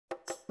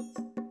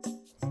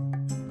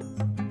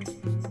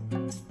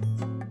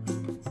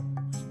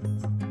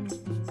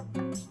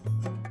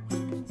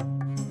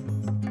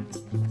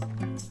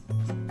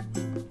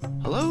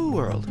Hello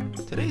world!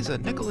 Today's a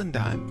nickel and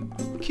dime.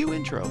 Cue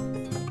intro.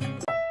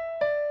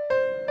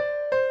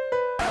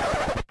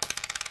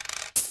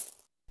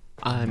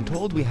 I'm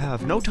told we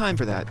have no time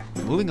for that.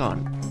 Moving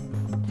on.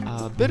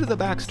 A bit of the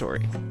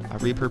backstory. A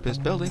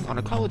repurposed building on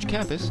a college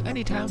campus,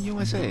 Anytown,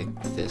 USA.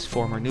 This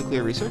former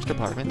nuclear research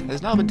department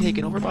has now been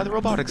taken over by the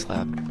robotics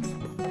lab.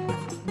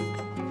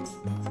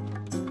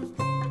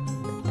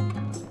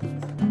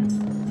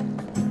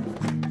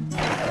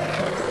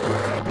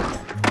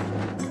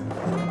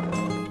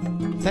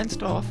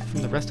 Fenced off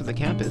from the rest of the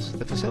campus,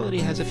 the facility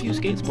has a few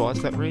skate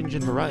spots that range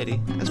in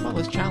variety, as well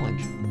as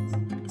challenge.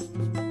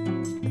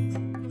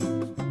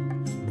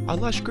 A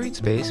lush green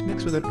space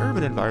mixed with an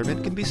urban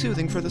environment can be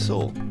soothing for the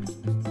soul.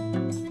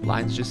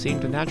 Lines just seem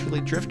to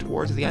naturally drift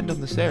towards the end of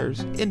the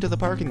stairs, into the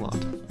parking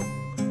lot.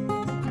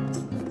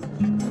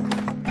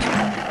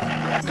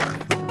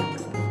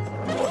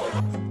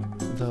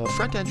 The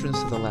front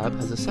entrance to the lab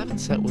has a 7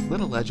 set with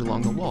little edge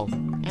along the wall,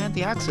 and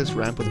the access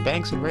ramp with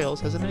banks and rails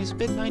has a nice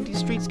mid-90s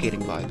street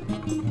skating vibe.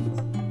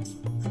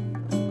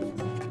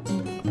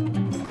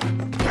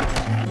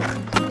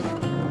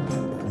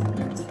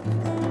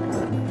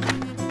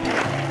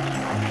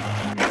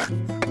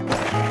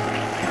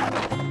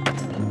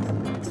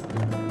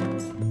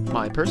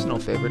 My personal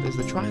favorite is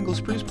the triangle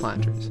spruce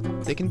planters.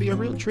 They can be a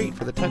real treat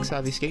for the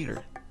tech-savvy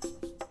skater.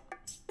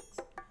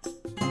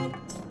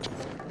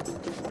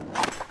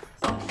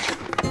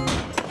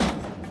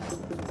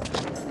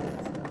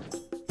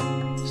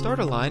 Start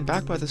a line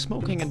back by the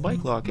smoking and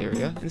bike lock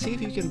area and see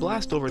if you can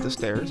blast over the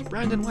stairs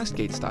Brandon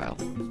Westgate style.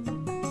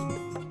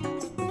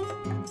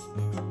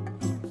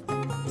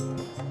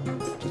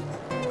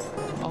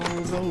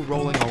 Although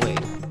rolling away.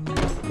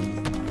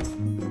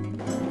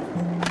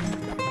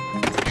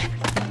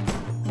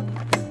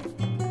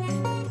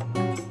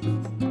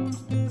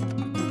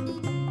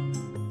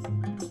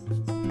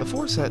 The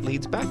 4 set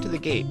leads back to the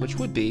gate, which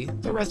would be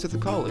the rest of the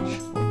college.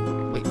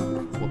 Wait,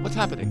 what's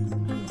happening?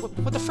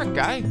 What the frick,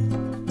 guy?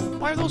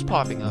 Why are those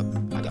popping up?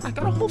 I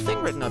got a whole thing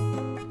written up.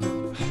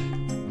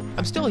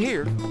 I'm still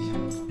here.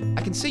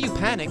 I can see you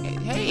panning.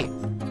 Hey!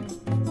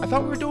 I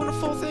thought we were doing a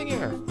full thing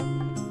here.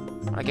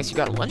 I guess you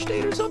got a lunch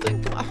date or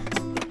something?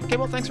 Okay,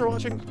 well, thanks for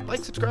watching.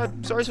 Like,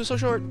 subscribe. Sorry this was so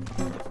short.